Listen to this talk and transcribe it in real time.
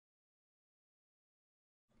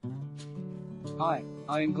Hi,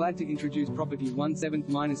 I am glad to introduce property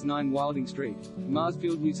 17-9 Wilding Street,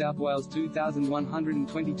 Marsfield, New South Wales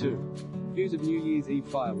 2122. Views of New Year's Eve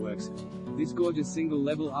fireworks. This gorgeous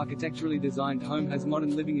single-level architecturally designed home has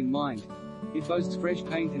modern living in mind. It boasts fresh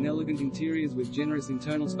paint and elegant interiors with generous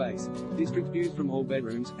internal space, district views from all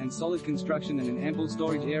bedrooms, and solid construction and an ample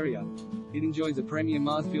storage area. It enjoys a premier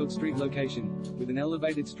Marsfield Street location, with an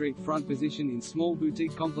elevated street front position in small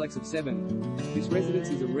boutique complex of 7. This residence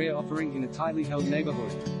is a rare offering in a tightly held neighborhood,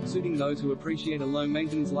 suiting those who appreciate a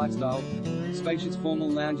low-maintenance lifestyle. Spacious formal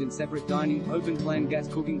lounge and separate dining, open-plan gas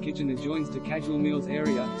cooking kitchen adjoins to casual meals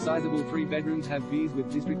area, sizable 3 bedrooms have views with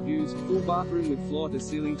district views, full bathroom with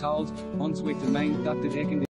floor-to-ceiling tiles, ensuite to main, ducted air conditioning.